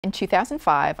In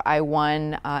 2005, I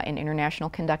won an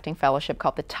international conducting fellowship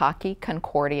called the Taki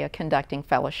Concordia Conducting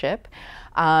Fellowship.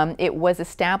 It was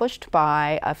established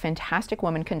by a fantastic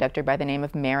woman conductor by the name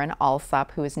of Maren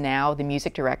Alsop, who is now the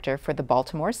music director for the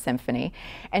Baltimore Symphony.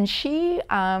 And she's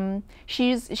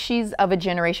of a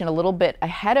generation a little bit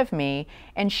ahead of me,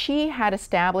 and she had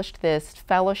established this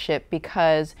fellowship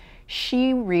because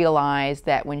she realized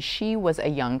that when she was a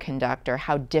young conductor,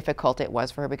 how difficult it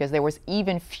was for her, because there was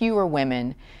even fewer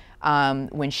women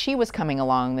when she was coming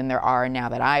along than there are now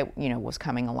that I, was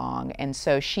coming along. And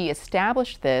so she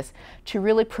established this to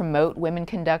really promote women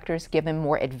conductors, give them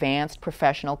more advanced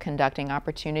professional conducting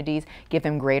opportunities, give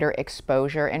them greater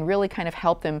exposure, and really kind of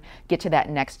help them get to that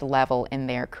next level in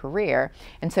their career.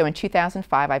 And so in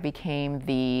 2005, I became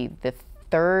the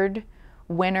third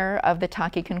winner of the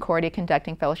Taki Concordia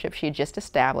Conducting Fellowship. She had just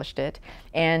established it.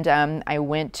 And I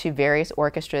went to various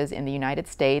orchestras in the United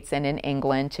States and in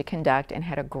England to conduct and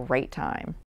had a great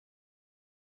time.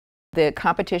 The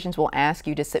competitions will ask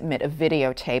you to submit a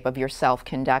videotape of yourself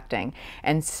conducting.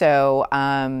 And so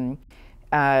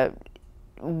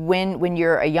when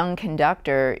you're a young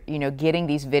conductor, getting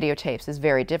these videotapes is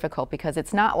very difficult, because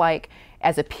it's not like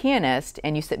as a pianist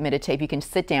and you submit a tape, you can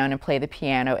sit down and play the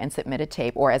piano and submit a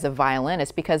tape, or as a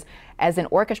violinist, because as an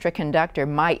orchestra conductor,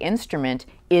 my instrument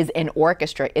is an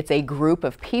orchestra. It's a group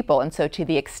of people. And so to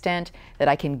the extent that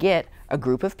I can get a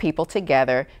group of people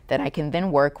together that I can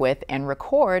then work with and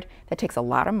record, that takes a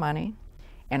lot of money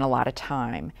and a lot of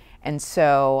time. And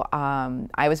so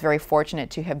I was very fortunate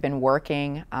to have been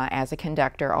working as a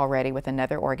conductor already with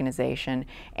another organization,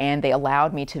 and they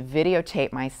allowed me to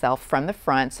videotape myself from the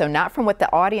front, so not from what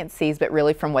the audience sees, but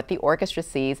really from what the orchestra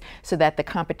sees, so that the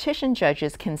competition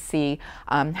judges can see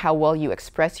how well you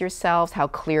express yourselves, how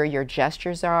clear your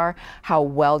gestures are, how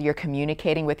well you're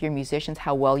communicating with your musicians,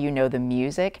 how well you know the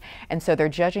music. And so they're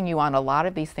judging you on a lot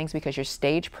of these things, because your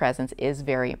stage presence is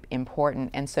very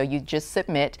important. And so you just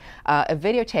submit a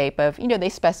videotape of, they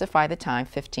specify the time,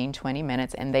 15, 20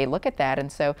 minutes, and they look at that.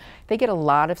 And so they get a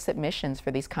lot of submissions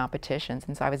for these competitions.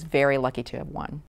 And so I was very lucky to have won.